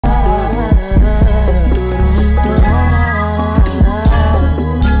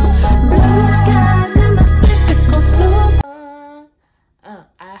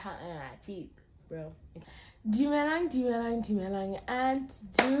Dumelang, Dumelang, Dumelang, and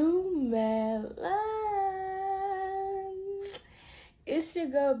Dumelang. It's your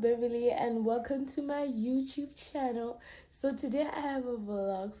girl Beverly, and welcome to my YouTube channel. So today I have a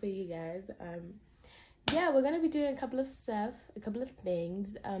vlog for you guys. Yeah, we're gonna be doing a couple of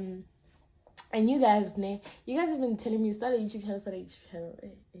things. And you guys have been telling me start a YouTube channel.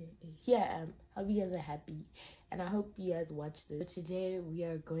 Here I am. Hope you guys are happy, and I hope you guys watch this. So today we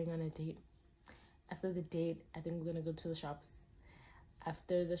are going on a date. After the date, I think we're gonna go to the shops.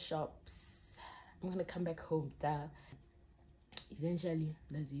 After the shops, I'm gonna come back home. Essentially,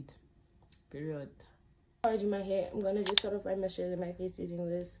 that's it. Period. I do my hair. I'm gonna just sort of wipe my shades in my face using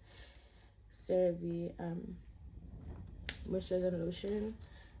this CeraVe moisturizer lotion.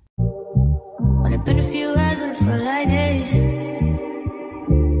 Only been a few hours, but it felt like days.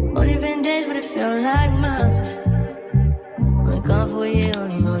 Only been days, but it felt like months. Been gone for a year,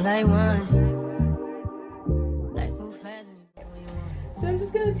 only know like once. So I'm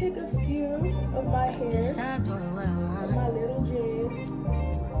just gonna take a few of my hair, my little dreads,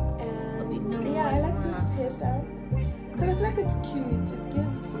 and yeah, I like this hairstyle because I feel like it's cute. It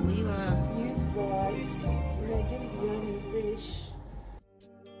gives youth vibes, it gives young and fresh.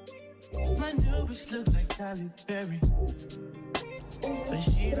 My new bitch look like Tyler Perry, but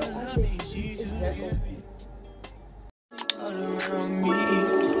she don't love me, she too scary. All around me,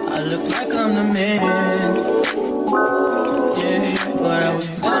 I look like I'm the man. Yeah, but I was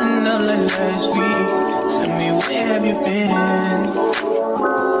counting out like last week. Tell me, where have you been?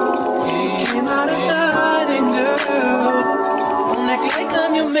 Yeah, came out of hiding, girl. Don't act like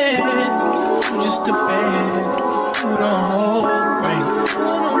I'm your man. I'm just a fan. You don't hold right.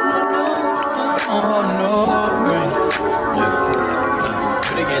 No, right.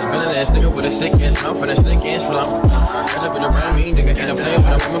 Pretty ass, feeling ass nigga with a sick ass mouth for that slick ass flow. Catch up in around me, nigga, and I'm playing for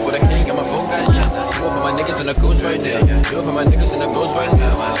the women for the king. Got my phone got yeah. Do it for my niggas in the coast right there. Do it for my niggas in the coast right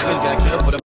now. Niggas got killed for the